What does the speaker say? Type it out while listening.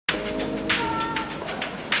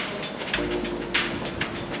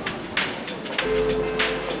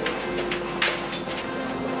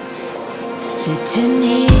it too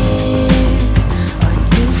near or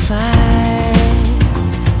too far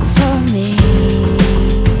for me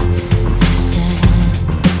to stand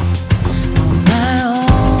on my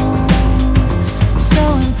own? So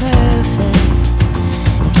imperfect,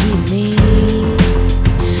 keep me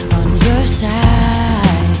on your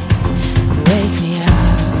side. Wake me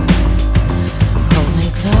up, hold me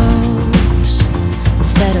close, and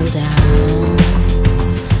settle down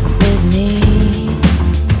with me.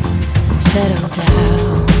 Settle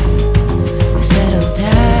down, settle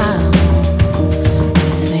down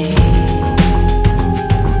with me.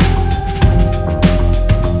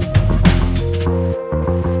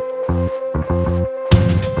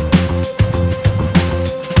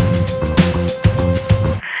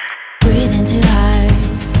 Breathing too hard,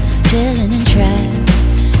 feeling entrapped,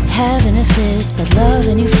 having a fit, but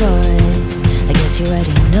loving you for it. I guess you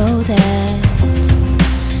already know that.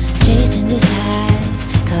 Chasing this high,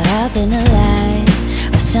 caught up in a lie,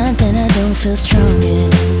 or something I don't feel strong in.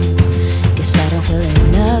 Guess I don't feel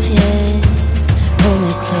enough yet. Hold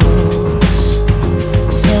me close,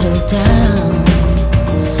 settle down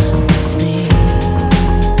with me.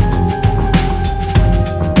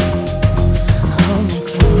 Hold me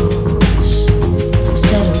close,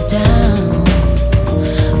 settle down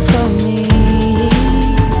for me.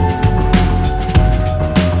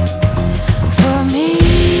 For me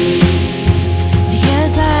to get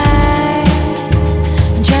by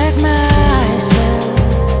and drag myself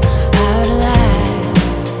out alive.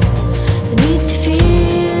 The need to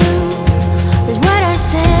feel that what I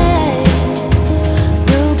say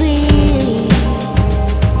will be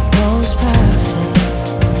most perfect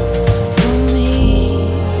for me.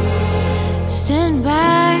 Stand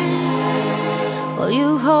by while you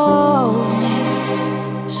hold me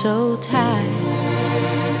so tight.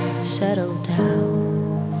 Settle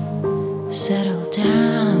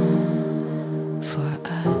down for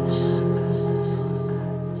us.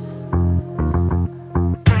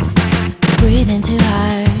 Breathing too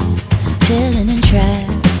hard, feeling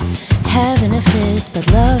entrapped, having a fit, but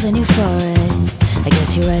loving you for it. I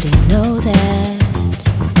guess you already know that.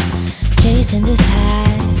 Chasing this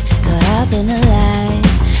high, caught up in a lie,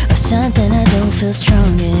 or something I don't feel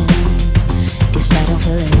strong in. Guess I don't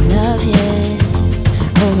feel enough yet.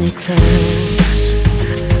 Hold me close,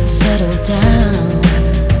 settle down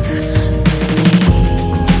with me.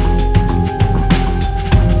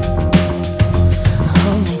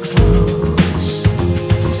 Hold me close,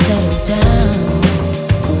 settle down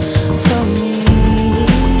for me.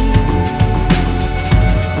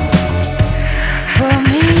 For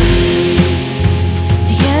me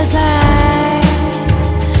to get by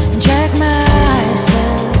and drag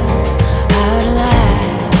myself out alive.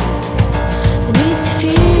 The need to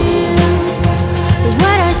feel that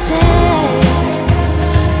what I say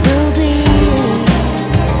will be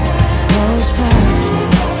most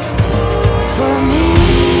perfect for me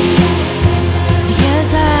to get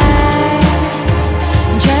by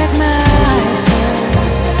and drag myself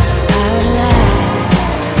out alive.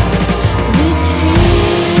 The need to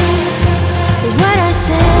feel that what I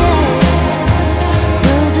say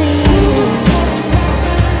will be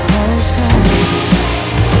most perfect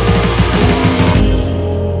for me.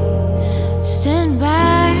 Stand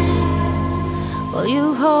by while you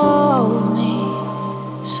hold me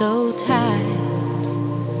so tight.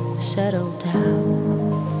 Settle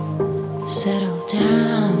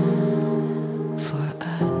down